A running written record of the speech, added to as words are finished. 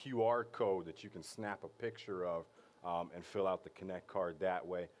QR code that you can snap a picture of and fill out the Connect card that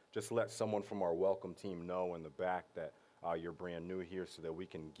way. Just let someone from our welcome team know in the back that you're brand new here so that we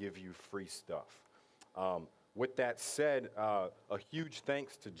can give you free stuff. With that said, a huge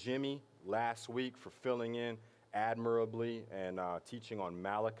thanks to Jimmy last week for filling in admirably and teaching on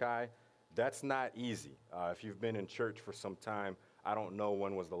Malachi. That's not easy. If you've been in church for some time, I don't know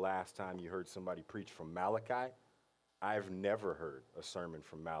when was the last time you heard somebody preach from Malachi. I've never heard a sermon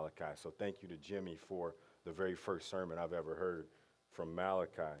from Malachi, so thank you to Jimmy for the very first sermon I've ever heard from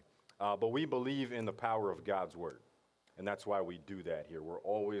Malachi. But we believe in the power of God's word, and that's why we do that here. We're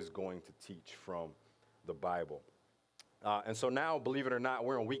always going to teach from the Bible. And so now, believe it or not,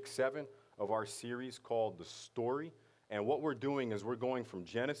 we're in week 7 of our series called The Story. And what we're doing is we're going from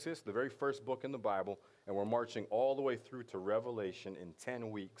Genesis, the very first book in the Bible, and we're marching all the way through to Revelation in 10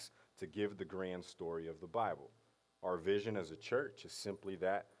 weeks to give the grand story of the Bible. Our vision as a church is simply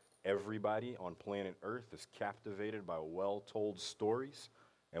that everybody on planet Earth is captivated by well-told stories,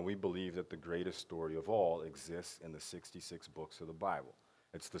 and we believe that the greatest story of all exists in the 66 books of the Bible.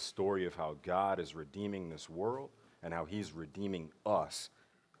 It's the story of how God is redeeming this world and how he's redeeming us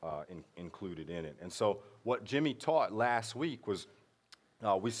included in it. And so what Jimmy taught last week was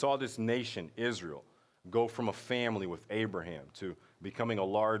we saw this nation, Israel, go from a family with Abraham to becoming a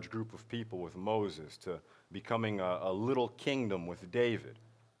large group of people with Moses to becoming a little kingdom with David.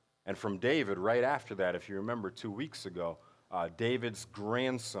 And from David, right after that, if you remember 2 weeks ago, David's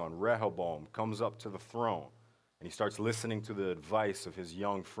grandson, Rehoboam, comes up to the throne. And he starts listening to the advice of his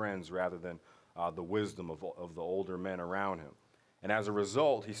young friends rather than the wisdom of the older men around him. And as a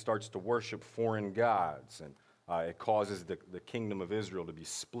result, he starts to worship foreign gods, and it causes the kingdom of Israel to be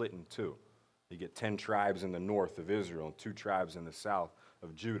split in two. You get 10 tribes in the north of Israel and 2 tribes in the south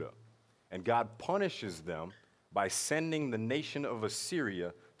of Judah. And God punishes them by sending the nation of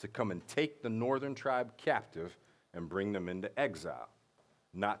Assyria to come and take the northern tribe captive and bring them into exile.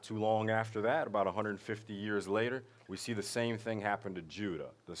 Not too long after that, about 150 years later, we see the same thing happen to Judah,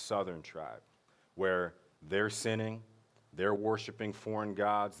 the southern tribe, where they're sinning, they're worshiping foreign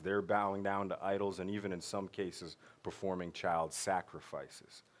gods, they're bowing down to idols, and even in some cases, performing child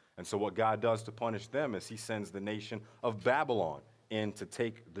sacrifices. And so what God does to punish them is he sends the nation of Babylon in to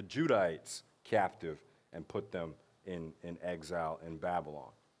take the Judahites captive and put them in exile in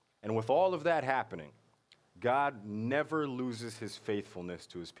Babylon. And with all of that happening, God never loses his faithfulness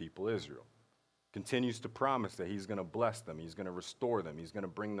to his people Israel. Continues to promise that he's going to bless them, he's going to restore them, he's going to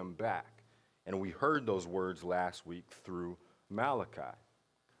bring them back. And we heard those words last week through Malachi.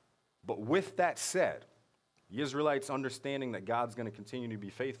 But with that said, the Israelites understanding that God's going to continue to be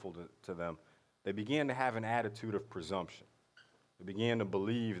faithful to them, they began to have an attitude of presumption. They began to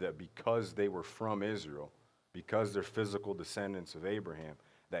believe that because they were from Israel, because they're physical descendants of Abraham,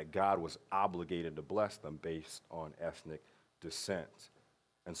 that God was obligated to bless them based on ethnic descent.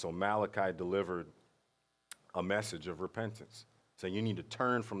 And so Malachi delivered a message of repentance, saying you need to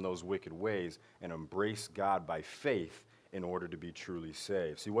turn from those wicked ways and embrace God by faith in order to be truly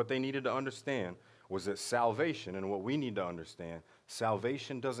saved. See, what they needed to understand was that salvation, and what we need to understand,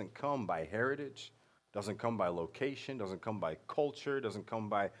 salvation doesn't come by heritage, doesn't come by location, doesn't come by culture, doesn't come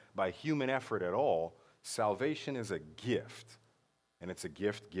by human effort at all. Salvation is a gift. And it's a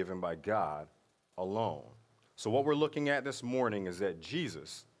gift given by God alone. So what we're looking at this morning is that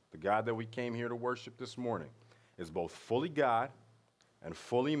Jesus, the God that we came here to worship this morning, is both fully God and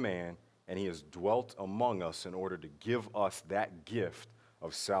fully man, and he has dwelt among us in order to give us that gift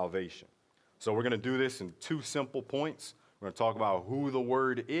of salvation. So we're going to do this in 2 simple points. We're going to talk about who the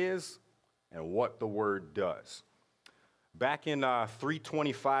Word is and what the Word does. Back in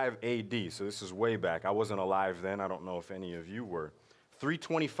 325 AD, so this is way back. I wasn't alive then. I don't know if any of you were.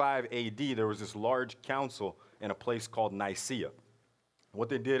 325 AD, there was this large council in a place called Nicaea. What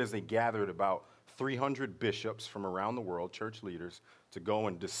they did is they gathered about 300 bishops from around the world, church leaders, to go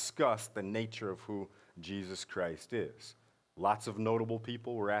and discuss the nature of who Jesus Christ is. Lots of notable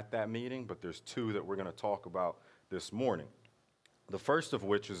people were at that meeting, but there's 2 that we're going to talk about this morning. The first of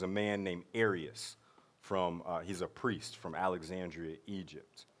which is a man named Arius. He's a priest from Alexandria,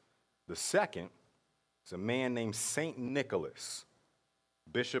 Egypt. The second is a man named Saint Nicholas,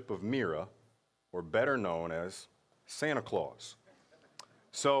 Bishop of Myra, or better known as Santa Claus.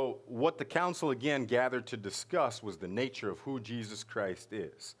 So what the council again gathered to discuss was the nature of who Jesus Christ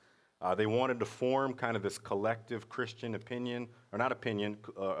is. They wanted to form kind of this collective Christian opinion, or not opinion,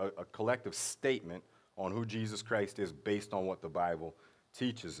 a collective statement on who Jesus Christ is based on what the Bible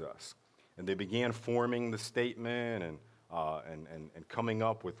teaches us. And they began forming the statement and coming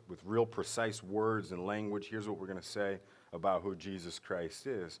up with real precise words and language. Here's what we're going to say. about who Jesus Christ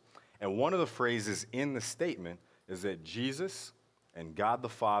is. And one of the phrases in the statement is that Jesus and God the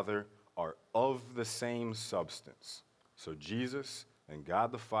Father are of the same substance. So Jesus and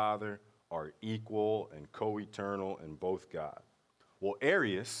God the Father are equal and co-eternal and both God. Well,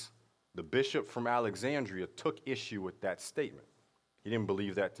 Arius, the bishop from Alexandria, took issue with that statement. He didn't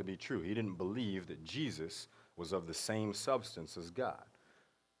believe that to be true. He didn't believe that Jesus was of the same substance as God.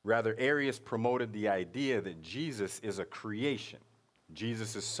 Rather, Arius promoted the idea that Jesus is a creation.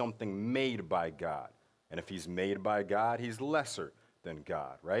 Jesus is something made by God. And if he's made by God, he's lesser than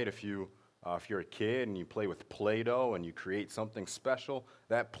God, right? If you're a kid and you play with Play-Doh and you create something special,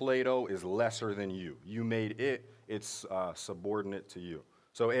 that Play-Doh is lesser than you. You made it, it's subordinate to you.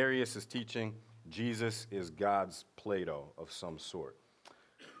 So Arius is teaching Jesus is God's Play-Doh of some sort.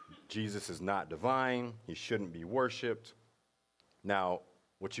 Jesus is not divine. He shouldn't be worshiped. Now,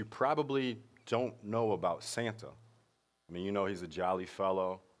 what you probably don't know about Santa, I mean, you know he's a jolly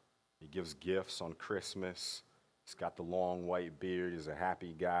fellow. He gives gifts on Christmas. He's got the long white beard. He's a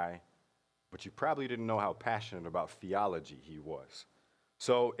happy guy. But you probably didn't know how passionate about theology he was.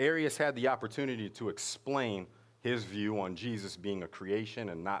 So Arius had the opportunity to explain his view on Jesus being a creation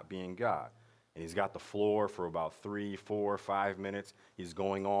and not being God. And he's got the floor for about 3, 4, 5 minutes. He's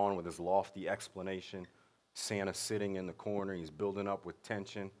going on with his lofty explanation. Santa sitting in the corner. He's building up with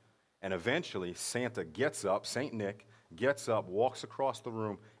tension. And eventually, Santa gets up, St. Nick gets up, walks across the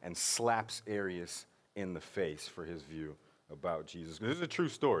room, and slaps Arius in the face for his view about Jesus. This is a true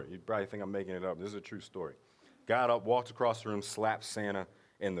story. You probably think I'm making it up. This is a true story. Got up, walked across the room, slapped Santa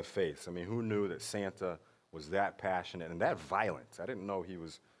in the face. I mean, who knew that Santa was that passionate and that violent? I didn't know he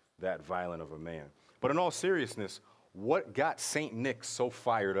was that violent of a man. But in all seriousness, what got St. Nick so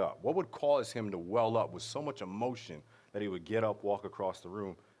fired up? What would cause him to well up with so much emotion that he would get up, walk across the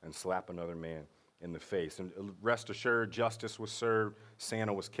room, and slap another man in the face? And rest assured, justice was served.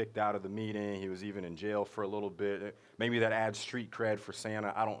 Santa was kicked out of the meeting. He was even in jail for a little bit. Maybe that adds street cred for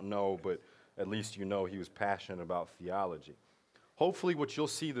Santa. I don't know, but at least you know he was passionate about theology. Hopefully what you'll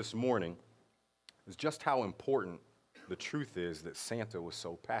see this morning is just how important the truth is that Santa was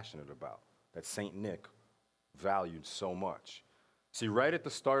so passionate about, that St. Nick valued so much. See, right at the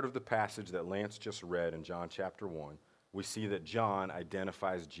start of the passage that Lance just read in John chapter 1, we see that John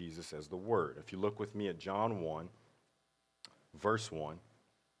identifies Jesus as the Word. If you look with me at John 1, verse 1,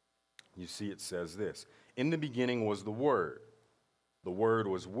 you see it says this: "In the beginning was the Word. The Word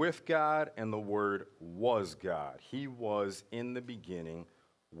was with God, and the Word was God. He was in the beginning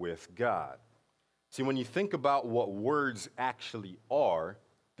with God." See, when you think about what words actually are,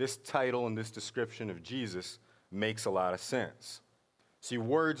 this title and this description of Jesus makes a lot of sense. See,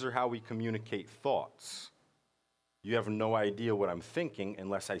 words are how we communicate thoughts. You have no idea what I'm thinking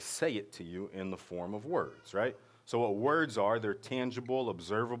unless I say it to you in the form of words, right? So what words are, they're tangible,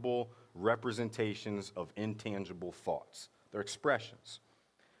 observable representations of intangible thoughts. They're expressions.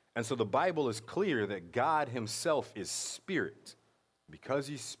 And so the Bible is clear that God himself is spirit. Because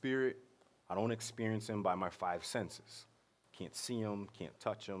he's spirit, I don't experience him by my 5 senses. Can't see him, can't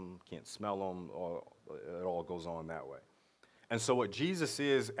touch him, can't smell him. It all goes on that way. And so what Jesus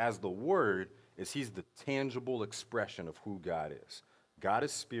is as the Word is he's the tangible expression of who God is. God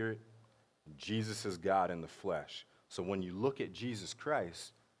is spirit. Jesus is God in the flesh. So when you look at Jesus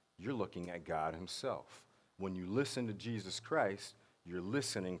Christ, you're looking at God himself. When you listen to Jesus Christ, you're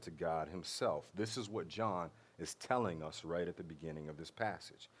listening to God himself. This is what John is telling us right at the beginning of this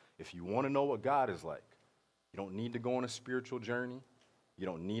passage. If you want to know what God is like, you don't need to go on a spiritual journey. You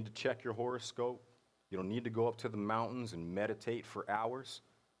don't need to check your horoscope. You don't need to go up to the mountains and meditate for hours.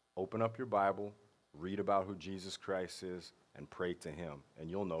 Open up your Bible, read about who Jesus Christ is, and pray to him, and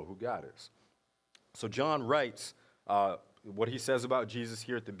you'll know who God is. So John writes what he says about Jesus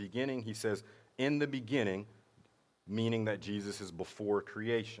here at the beginning. He says, in the beginning, meaning that Jesus is before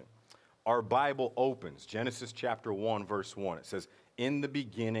creation. Our Bible opens, Genesis chapter 1, verse 1. It says, in the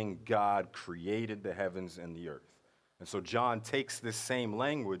beginning, God created the heavens and the earth. And so John takes this same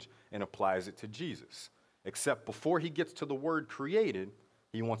language and applies it to Jesus. Except before he gets to the word created,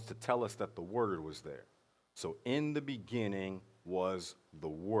 he wants to tell us that the Word was there. So in the beginning was the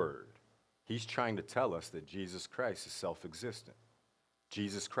Word. He's trying to tell us that Jesus Christ is self-existent.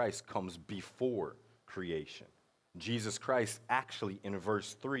 Jesus Christ comes before creation. Jesus Christ actually, in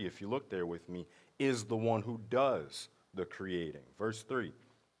verse 3, if you look there with me, is the one who does the creating. Verse 3,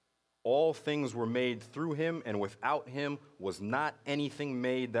 all things were made through him, and without him was not anything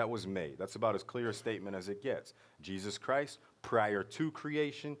made that was made. That's about as clear a statement as it gets. Jesus Christ, prior to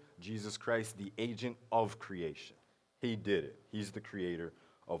creation, Jesus Christ, the agent of creation. He did it. He's the creator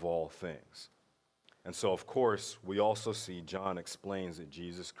of all things. And so, of course, we also see John explains that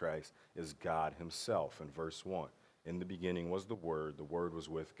Jesus Christ is God himself in verse 1. In the beginning was the Word was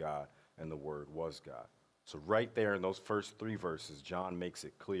with God, and the Word was God. So right there in those first 3 verses, John makes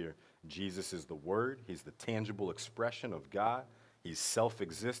it clear Jesus is the Word. He's the tangible expression of God. He's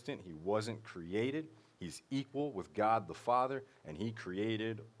self-existent. He wasn't created. He's equal with God the Father, and he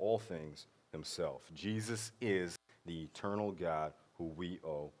created all things himself. Jesus is the eternal God who we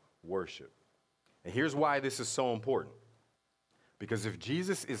owe worship. And here's why this is so important. Because if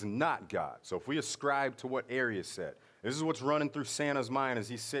Jesus is not God, so if we ascribe to what Arius said, this is what's running through Santa's mind as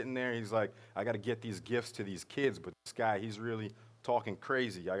he's sitting there. He's like, I got to get these gifts to these kids, but this guy, he's really talking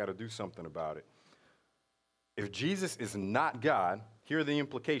crazy. I got to do something about it. If Jesus is not God, here are the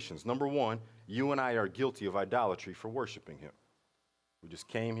implications. Number 1, you and I are guilty of idolatry for worshiping him. We just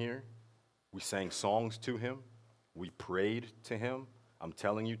came here. We sang songs to him. We prayed to him. I'm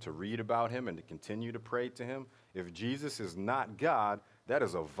telling you to read about him and to continue to pray to him. If Jesus is not God, that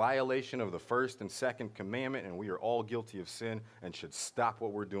is a violation of the first and second commandment, and we are all guilty of sin and should stop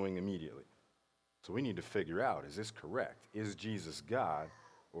what we're doing immediately. So we need to figure out, is this correct? Is Jesus God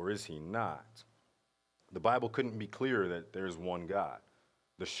or is he not? The Bible couldn't be clearer that there's one God.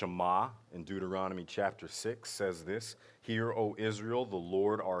 The Shema in Deuteronomy chapter 6 says this, Hear, O Israel, the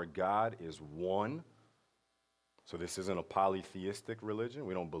Lord our God is one. So this isn't a polytheistic religion.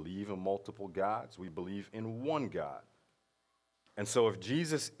 We don't believe in multiple gods. We believe in one God. And so if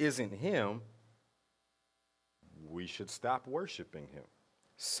Jesus isn't him, we should stop worshiping him.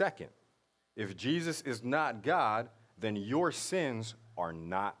 Second, if Jesus is not God, then your sins are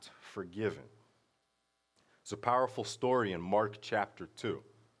not forgiven. It's a powerful story in Mark chapter 2.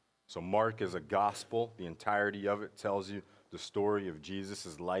 So Mark is a gospel. The entirety of it tells you the story of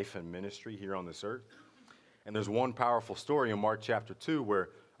Jesus' life and ministry here on this earth. And there's one powerful story in Mark chapter 2 where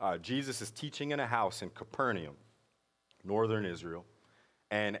Jesus is teaching in a house in Capernaum, northern Israel.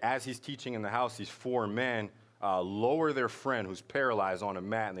 And as he's teaching in the house, these 4 men lower their friend who's paralyzed on a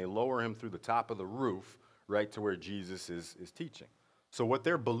mat, and they lower him through the top of the roof right to where Jesus is teaching. So what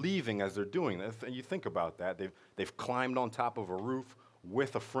they're believing as they're doing that, you think about that, they've climbed on top of a roof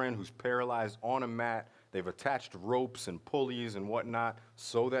with a friend who's paralyzed on a mat. They've attached ropes and pulleys and whatnot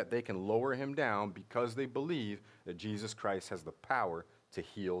so that they can lower him down because they believe that Jesus Christ has the power to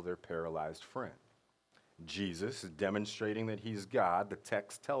heal their paralyzed friend. Jesus is demonstrating that he's God. The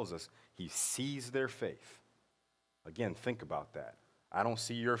text tells us he sees their faith. Again, think about that. I don't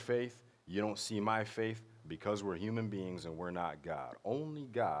see your faith. You don't see my faith because we're human beings and we're not God. Only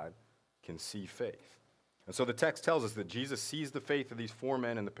God can see faith. And so the text tells us that Jesus sees the faith of these 4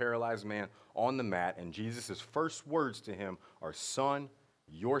 men and the paralyzed man on the mat, and Jesus' first words to him are, Son,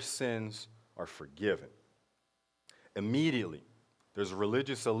 your sins are forgiven. Immediately, there's a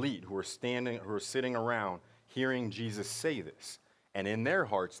religious elite who are sitting around hearing Jesus say this. And in their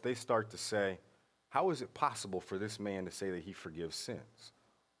hearts, they start to say, how is it possible for this man to say that he forgives sins?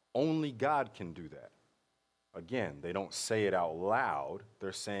 Only God can do that. Again, they don't say it out loud.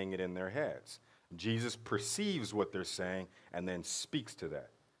 They're saying it in their heads. Jesus perceives what they're saying and then speaks to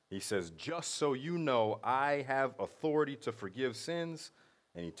that. He says, just so you know, I have authority to forgive sins.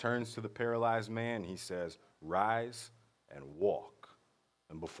 And he turns to the paralyzed man and he says, rise and walk.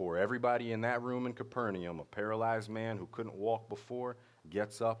 And before everybody in that room in Capernaum, a paralyzed man who couldn't walk before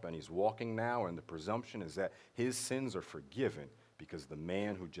gets up and he's walking now. And the presumption is that his sins are forgiven because the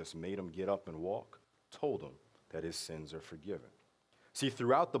man who just made him get up and walk told him that his sins are forgiven. See,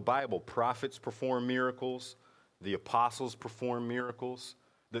 throughout the Bible, prophets perform miracles, the apostles perform miracles.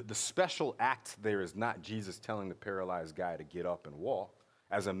 The special act there is not Jesus telling the paralyzed guy to get up and walk,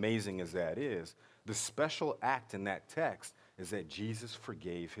 as amazing as that is. The special act in that text is that Jesus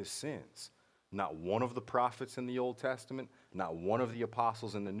forgave his sins. Not one of the prophets in the Old Testament, not one of the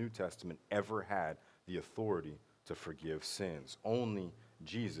apostles in the New Testament ever had the authority to forgive sins. Only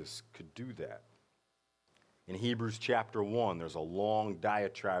Jesus could do that. In Hebrews chapter 1, there's a long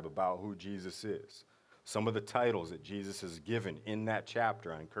diatribe about who Jesus is. Some of the titles that Jesus is given in that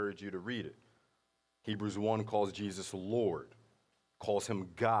chapter, I encourage you to read it. Hebrews 1 calls Jesus Lord, calls him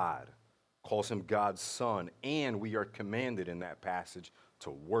God, calls him God's Son, and we are commanded in that passage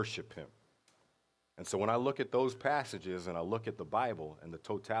to worship him. And so when I look at those passages and I look at the Bible and the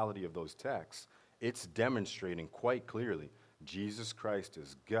totality of those texts, it's demonstrating quite clearly Jesus Christ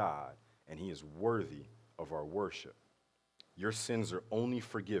is God and he is worthy of our worship. Your sins are only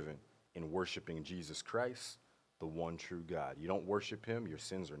forgiven in worshiping Jesus Christ, the one true God. You don't worship him, your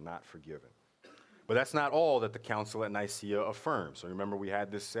sins are not forgiven. But that's not all that the council at Nicaea affirms. So remember, we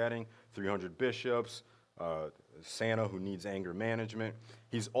had this setting, 300 bishops, Santa who needs anger management.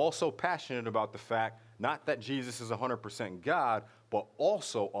 He's also passionate about the fact not that Jesus is 100% God, but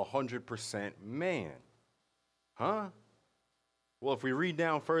also 100% man. Huh? Well, if we read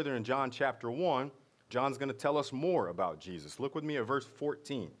down further in John chapter 1, John's going to tell us more about Jesus. Look with me at verse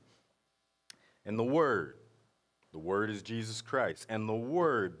 14. And the Word is Jesus Christ, and the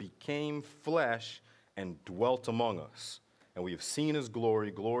Word became flesh and dwelt among us. And we have seen his glory,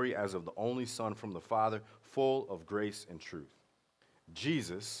 glory as of the only Son from the Father, full of grace and truth.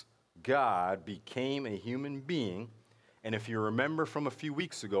 Jesus, God, became a human being. And if you remember from a few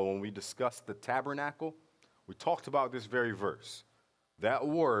weeks ago when we discussed the tabernacle, we talked about this very verse. That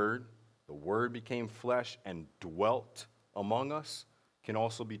word, the Word became flesh and dwelt among us, can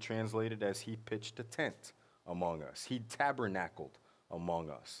also be translated as he pitched a tent among us. He tabernacled among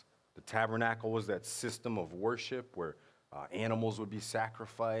us. The tabernacle was that system of worship where animals would be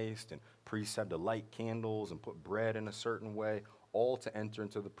sacrificed and priests had to light candles and put bread in a certain way, all to enter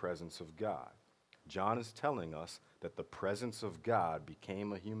into the presence of God. John is telling us that the presence of God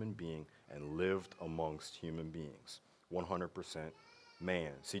became a human being and lived amongst human beings, 100%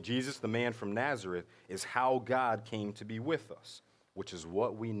 man. See, Jesus, the man from Nazareth, is how God came to be with us, which is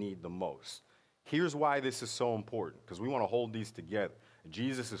what we need the most. Here's why this is so important, because we want to hold these together.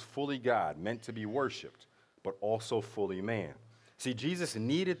 Jesus is fully God, meant to be worshiped, but also fully man. See, Jesus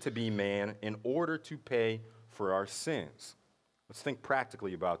needed to be man in order to pay for our sins. Let's think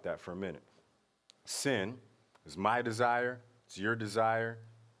practically about that for a minute. Sin is my desire, it's your desire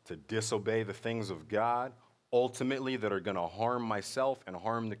to disobey the things of God, ultimately that are going to harm myself and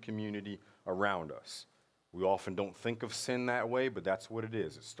harm the community around us. We often don't think of sin that way, but that's what it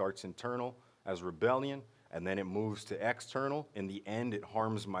is. It starts internal as rebellion, and then it moves to external. In the end, it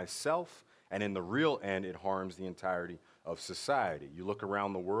harms myself, and in the real end, it harms the entirety of society. You look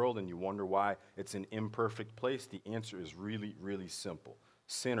around the world and you wonder why it's an imperfect place. The answer is really, really simple.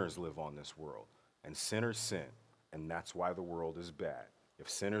 Sinners live on this world, and sinners sin, and that's why the world is bad. If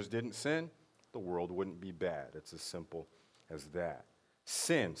sinners didn't sin, the world wouldn't be bad. It's as simple as that.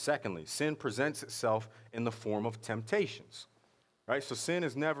 Sin, secondly, sin presents itself in the form of temptations, right? So sin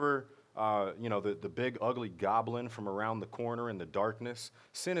is never the big ugly goblin from around the corner in the darkness.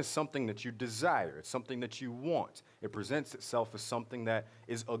 Sin is something that you desire. It's something that you want. It presents itself as something that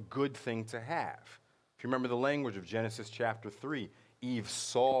is a good thing to have. If you remember the language of Genesis chapter 3, Eve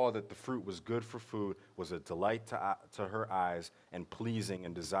saw that the fruit was good for food, was a delight to her eyes, and pleasing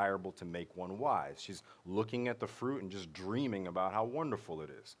and desirable to make one wise. She's looking at the fruit and just dreaming about how wonderful it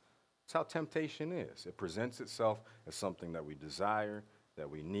is. That's how temptation is. It presents itself as something that we desire, that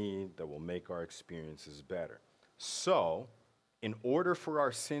we need, that will make our experiences better. So, in order for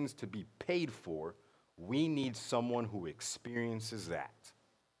our sins to be paid for, we need someone who experiences that.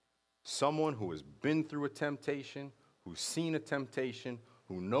 Someone who has been through a temptation, who's seen a temptation,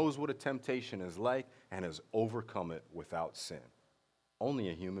 who knows what a temptation is like, and has overcome it without sin. Only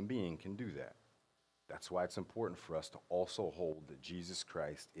a human being can do that. That's why it's important for us to also hold that Jesus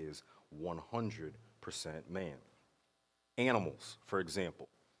Christ is 100% man. Animals, for example.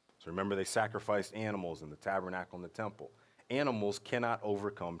 So remember, they sacrificed animals in the tabernacle and the temple. Animals cannot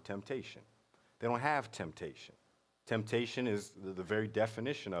overcome temptation. They don't have temptation. Temptation is, the very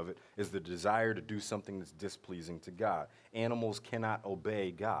definition of it, is the desire to do something that's displeasing to God. Animals cannot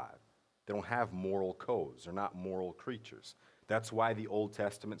obey God. They don't have moral codes. They're not moral creatures. That's why the Old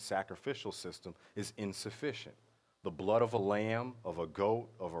Testament sacrificial system is insufficient. The blood of a lamb, of a goat,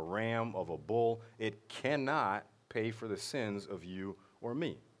 of a ram, of a bull, it cannot pay for the sins of you or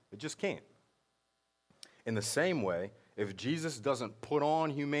me. It just can't. In the same way, if Jesus doesn't put on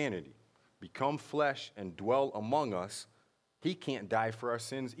humanity, become flesh, and dwell among us, he can't die for our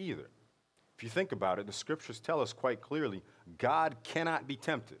sins either. If you think about it, the scriptures tell us quite clearly, God cannot be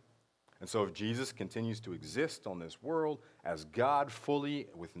tempted. And so if Jesus continues to exist on this world as God fully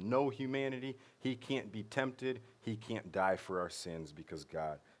with no humanity, he can't be tempted, he can't die for our sins because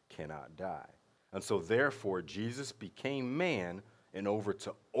God cannot die. And so therefore, Jesus became man in order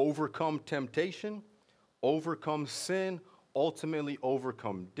to overcome temptation, overcome sin, ultimately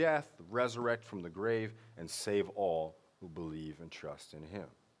overcome death, resurrect from the grave, and save all who believe and trust in him.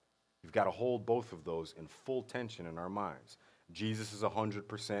 You've got to hold both of those in full tension in our minds. Jesus is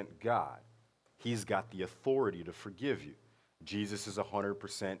 100% God. He's got the authority to forgive you. Jesus is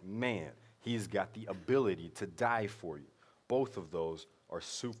 100% man. He's got the ability to die for you. Both of those are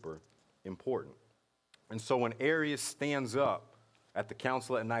super important. And so when Arius stands up at the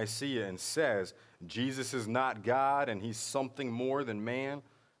council at Nicaea and says, Jesus is not God and he's something more than man,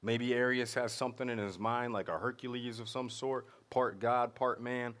 maybe Arius has something in his mind like a Hercules of some sort, part God, part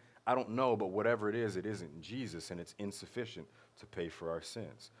man. I don't know, but whatever it isn't Jesus, and it's insufficient to pay for our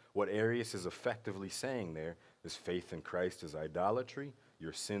sins. What Arius is effectively saying there is faith in Christ is idolatry,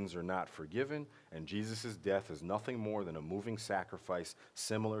 your sins are not forgiven, and Jesus' death is nothing more than a moving sacrifice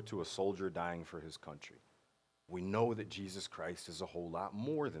similar to a soldier dying for his country. We know that Jesus Christ is a whole lot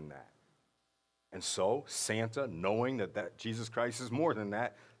more than that. And so Santa, knowing that Jesus Christ is more than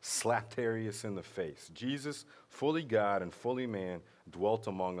that, slapped Arius in the face. Jesus, fully God and fully man, dwelt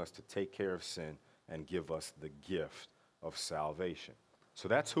among us to take care of sin and give us the gift of salvation. So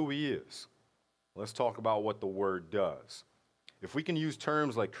that's who he is. Let's talk about what the word does. If we can use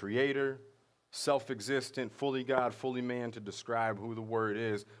terms like creator, self-existent, fully God, fully man to describe who the word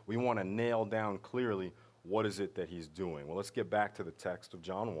is, we want to nail down clearly what is it that he's doing. Well, let's get back to the text of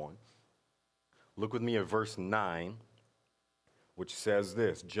John 1. Look with me at verse 9, which says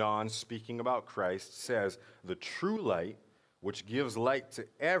this. John, speaking about Christ, says, "The true light, which gives light to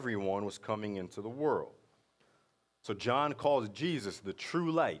everyone, was coming into the world." So John calls Jesus the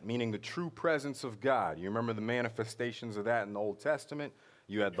true light, meaning the true presence of God. You remember the manifestations of that in the Old Testament?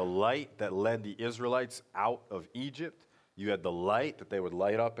 You had the light that led the Israelites out of Egypt. You had the light that they would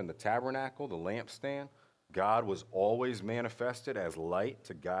light up in the tabernacle, the lampstand. God was always manifested as light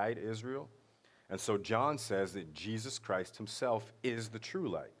to guide Israel. And so John says that Jesus Christ himself is the true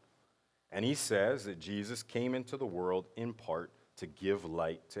light. And he says that Jesus came into the world in part to give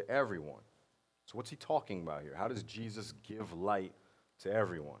light to everyone. So what's he talking about here? How does Jesus give light to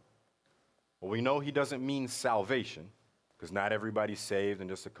everyone? Well, we know he doesn't mean salvation, because not everybody's saved, and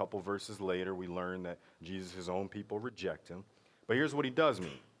just a couple verses later we learn that Jesus' own people reject him. But here's what he does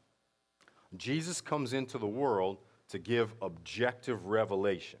mean. Jesus comes into the world to give objective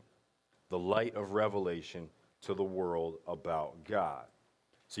revelation, the light of revelation to the world about God.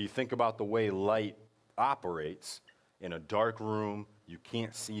 So you think about the way light operates. In a dark room, you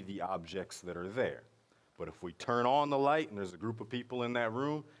can't see the objects that are there. But if we turn on the light and there's a group of people in that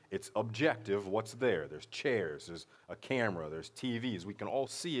room, it's objective what's there. There's chairs, there's a camera, there's TVs. We can all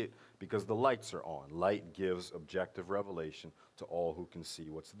see it because the lights are on. Light gives objective revelation to all who can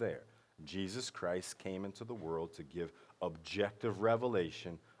see what's there. Jesus Christ came into the world to give objective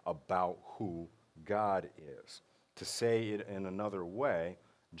revelation about who God is. To say it in another way,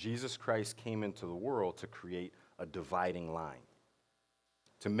 Jesus Christ came into the world to create a dividing line,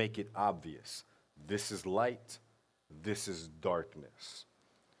 to make it obvious. This is light, this is darkness.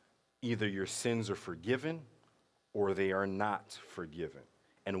 Either your sins are forgiven or they are not forgiven.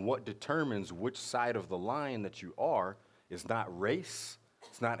 And what determines which side of the line that you are is not race,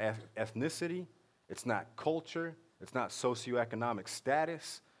 it's not ethnicity, it's not culture, it's not socioeconomic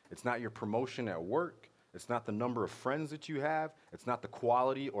status, it's not your promotion at work, it's not the number of friends that you have, it's not the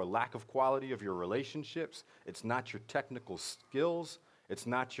quality or lack of quality of your relationships, it's not your technical skills, it's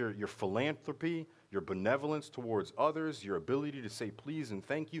not your philanthropy, your benevolence towards others, your ability to say please and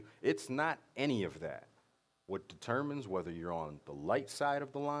thank you. It's not any of that. What determines whether you're on the light side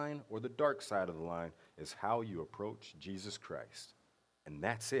of the line or the dark side of the line is how you approach Jesus Christ. And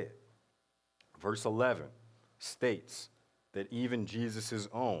that's it. Verse 11 states that even Jesus'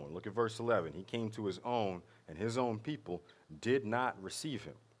 own, look at verse 11, he came to his own, and his own people did not receive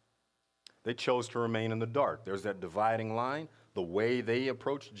him. They chose to remain in the dark. There's that dividing line. The way they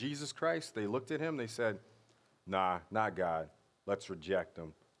approached Jesus Christ, they looked at him, they said, nah, not God. Let's reject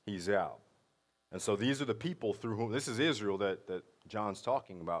him. He's out. And so these are the people through whom, this is Israel that John's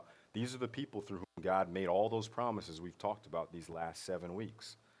talking about. These are the people through whom God made all those promises we've talked about these last 7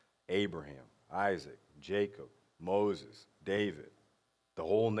 weeks. Abraham, Isaac, Jacob, Moses, David, the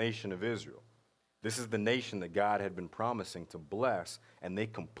whole nation of Israel. This is the nation that God had been promising to bless, and they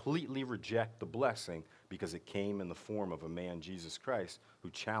completely reject the blessing because it came in the form of a man, Jesus Christ, who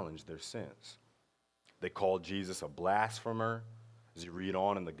challenged their sins. They called Jesus a blasphemer. As you read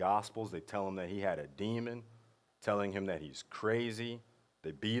on in the Gospels, they tell him that he had a demon, telling him that he's crazy.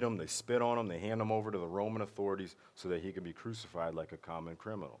 They beat him, they spit on him, they hand him over to the Roman authorities so that he could be crucified like a common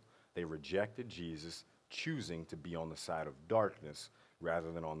criminal. They rejected Jesus, choosing to be on the side of darkness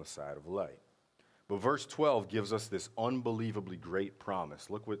rather than on the side of light. But verse 12 gives us this unbelievably great promise.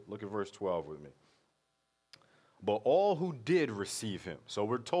 Look at verse 12 with me. But all who did receive him. So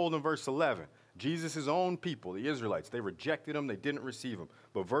we're told in verse 11, Jesus' own people, the Israelites, they rejected him, they didn't receive him.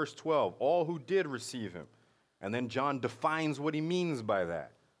 But verse 12, all who did receive him. And then John defines what he means by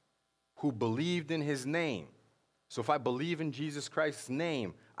that. Who believed in his name. So if I believe in Jesus Christ's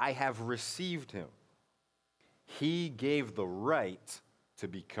name, I have received him. He gave the right to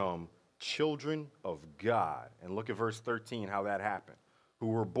become children of God. And look at verse 13, how that happened. Who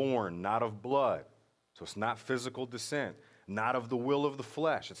were born not of blood. So it's not physical descent. not of the will of the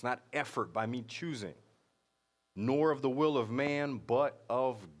flesh. It's not effort by me choosing, nor of the will of man, but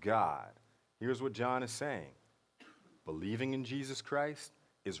of God. Here's what John is saying. Believing in Jesus Christ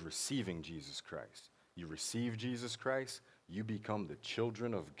is receiving Jesus Christ. You receive Jesus Christ, you become the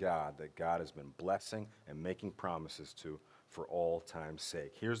children of God that God has been blessing and making promises to for all time's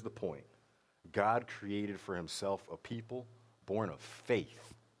sake. Here's the point. God created for himself a people born of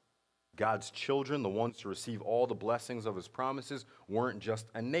faith. God's children, the ones to receive all the blessings of his promises, weren't just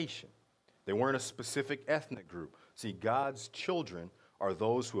a nation. They weren't a specific ethnic group. See, God's children are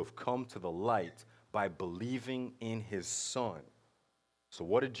those who have come to the light by believing in his Son. So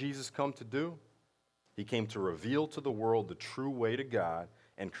what did Jesus come to do? He came to reveal to the world the true way to God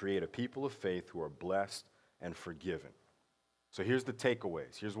and create a people of faith who are blessed and forgiven. So here's the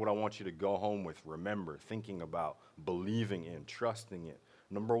takeaways. Here's what I want you to go home with, remember, thinking about, believing in, trusting in.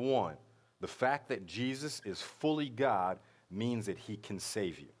 Number one, the fact that Jesus is fully God means that he can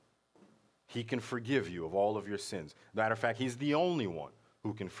save you. He can forgive you of all of your sins. Matter of fact, he's the only one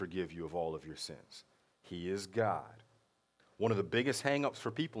who can forgive you of all of your sins. He is God. One of the biggest hang-ups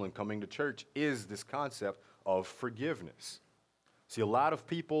for people in coming to church is this concept of forgiveness. See, a lot of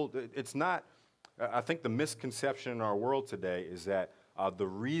people, it's not, I think the misconception in our world today is that the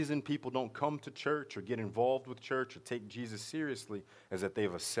reason people don't come to church or get involved with church or take Jesus seriously is that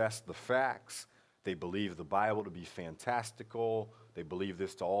they've assessed the facts. They believe the Bible to be fantastical. They believe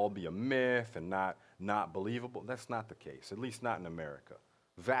this to all be a myth and not believable. That's not the case, at least not in America.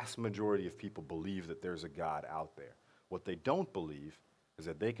 Vast majority of people believe that there's a God out there. What they don't believe is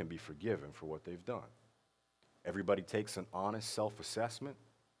that they can be forgiven for what they've done. Everybody takes an honest self-assessment.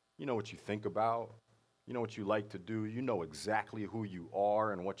 You know what you think about. You know what you like to do. You know exactly who you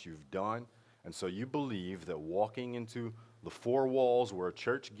are and what you've done. And so you believe that walking into the four walls where a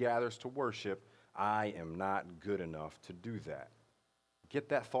church gathers to worship, I am not good enough to do that. Get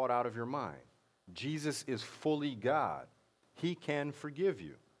that thought out of your mind. Jesus is fully God. He can forgive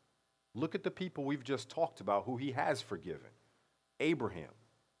you. Look at the people we've just talked about who he has forgiven. Abraham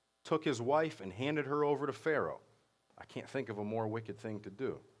took his wife and handed her over to Pharaoh. I can't think of a more wicked thing to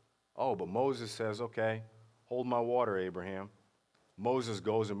do. Oh, but Moses says, okay, hold my water, Abraham. Moses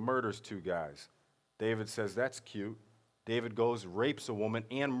goes and murders two guys. David says, that's cute. David goes, rapes a woman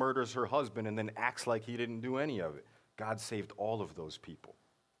and murders her husband and then acts like he didn't do any of it. God saved all of those people.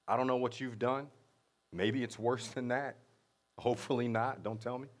 I don't know what you've done. Maybe it's worse than that. Hopefully not. Don't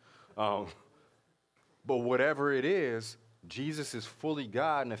tell me. But whatever it is, Jesus is fully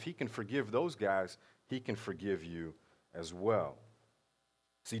God, and if he can forgive those guys, he can forgive you as well.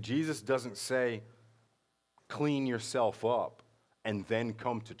 See, Jesus doesn't say, clean yourself up and then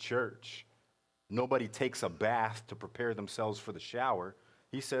come to church. Nobody takes a bath to prepare themselves for the shower.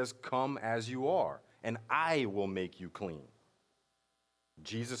 He says, come as you are, and I will make you clean.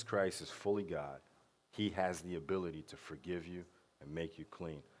 Jesus Christ is fully God. He has the ability to forgive you and make you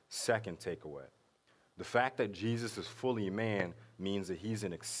clean. Second takeaway, the fact that Jesus is fully man means that he's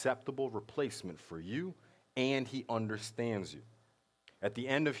an acceptable replacement for you and he understands you. At the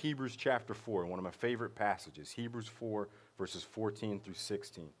end of Hebrews chapter 4, one of my favorite passages, Hebrews 4, verses 14 through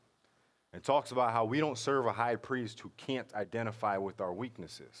 16, it talks about how we don't serve a high priest who can't identify with our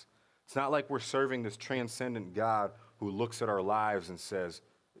weaknesses. It's not like we're serving this transcendent God who looks at our lives and says,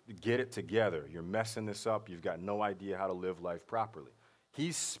 get it together. You're messing this up. You've got no idea how to live life properly.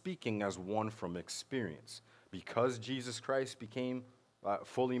 He's speaking as one from experience. Because Jesus Christ became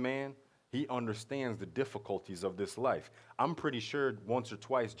fully man, he understands the difficulties of this life. I'm pretty sure once or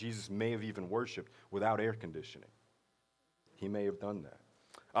twice Jesus may have even worshiped without air conditioning. He may have done that.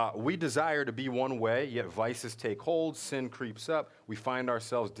 We desire to be one way, yet vices take hold, sin creeps up, we find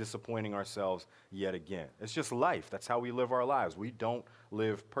ourselves disappointing ourselves yet again. It's just life. That's how we live our lives. We don't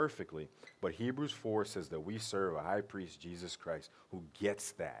live perfectly. But Hebrews 4 says that we serve a high priest, Jesus Christ, who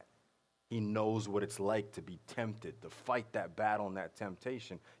gets that. He knows what it's like to be tempted, to fight that battle and that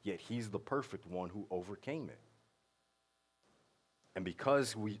temptation, yet he's the perfect one who overcame it. And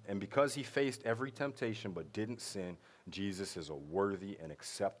because he faced every temptation but didn't sin, Jesus is a worthy and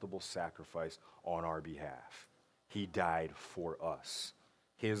acceptable sacrifice on our behalf. He died for us.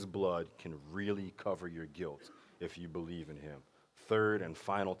 His blood can really cover your guilt if you believe in him. Third and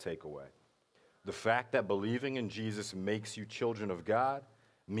final takeaway. The fact that believing in Jesus makes you children of God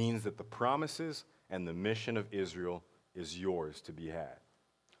means that the promises and the mission of Israel is yours to be had.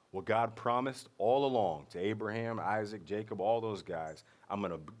 What God promised all along to Abraham, Isaac, Jacob, all those guys, I'm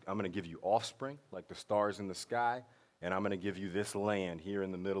gonna give you offspring like the stars in the sky, and I'm gonna give you this land here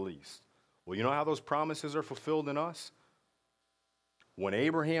in the Middle East. Well, you know how those promises are fulfilled in us? When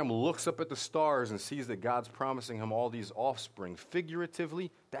Abraham looks up at the stars and sees that God's promising him all these offspring, figuratively,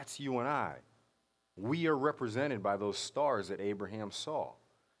 that's you and I. We are represented by those stars that Abraham saw.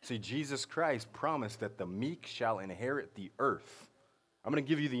 See, Jesus Christ promised that the meek shall inherit the earth. I'm going to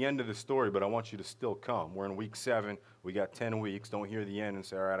give you the end of the story, but I want you to still come. We're in week 7. We got 10 weeks. Don't hear the end and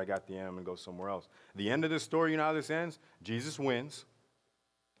say, all right, I got the end and go somewhere else. The end of this story, you know how this ends? Jesus wins.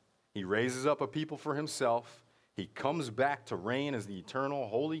 He raises up a people for himself. He comes back to reign as the eternal,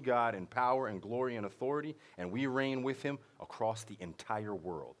 holy God in power and glory and authority, and we reign with him across the entire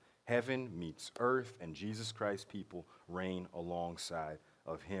world. Heaven meets earth, and Jesus Christ's people reign alongside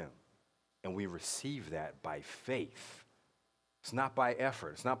of him. And we receive that by faith. It's not by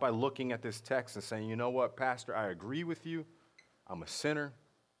effort. It's not by looking at this text and saying, you know what, Pastor, I agree with you. I'm a sinner.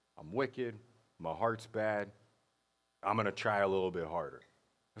 I'm wicked. My heart's bad. I'm going to try a little bit harder.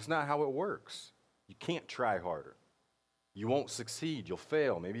 That's not how it works. You can't try harder. You won't succeed. You'll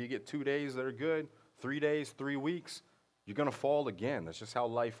fail. Maybe you get 2 days that are good, 3 days, 3 weeks. You're going to fall again. That's just how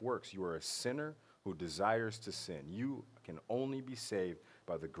life works. You are a sinner who desires to sin. You can only be saved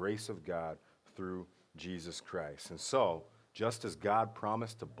by the grace of God through Jesus Christ. And so, just as God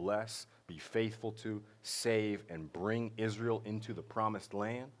promised to bless, be faithful to, save, and bring Israel into the promised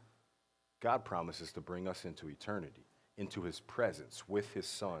land, God promises to bring us into eternity, into his presence with his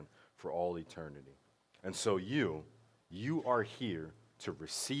Son for all eternity. And so you are here to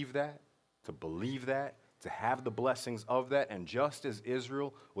receive that, to believe that, to have the blessings of that. And just as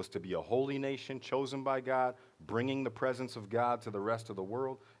Israel was to be a holy nation chosen by God, bringing the presence of God to the rest of the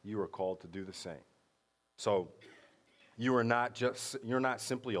world, you are called to do the same. So you're not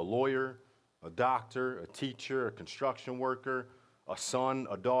simply a lawyer, a doctor, a teacher, a construction worker, a son,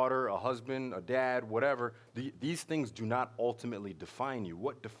 a daughter, a husband, a dad, whatever. These things do not ultimately define you.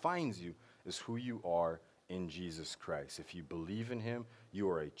 What defines you is who you are in Jesus Christ. If you believe in him, you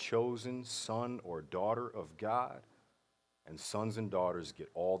are a chosen son or daughter of God, and sons and daughters get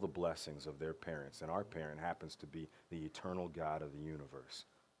all the blessings of their parents, and our parent happens to be the eternal God of the universe.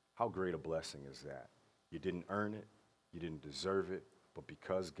 How great a blessing is that? You didn't earn it, you didn't deserve it, but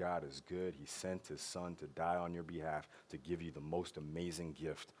because God is good, he sent his Son to die on your behalf to give you the most amazing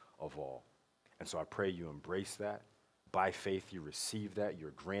gift of all. And so I pray you embrace that. By faith, you receive that.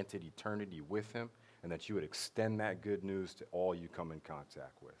 You're granted eternity with him, and that you would extend that good news to all you come in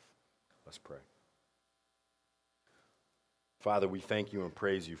contact with. Let's pray. Father, we thank you and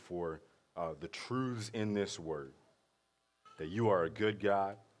praise you for the truths in this word, that you are a good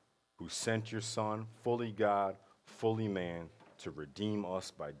God who sent your Son, fully God, fully man, to redeem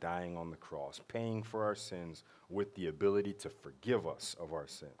us by dying on the cross, paying for our sins with the ability to forgive us of our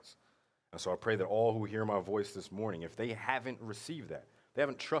sins. And so I pray that all who hear my voice this morning, if they haven't received that, they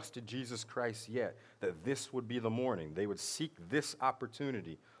haven't trusted Jesus Christ yet, that this would be the morning. They would seek this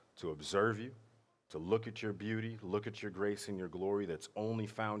opportunity to observe you, to look at your beauty, look at your grace and your glory that's only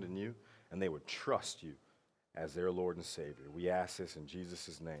found in you, and they would trust you as their Lord and Savior. We ask this in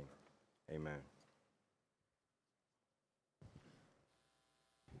Jesus' name. Amen.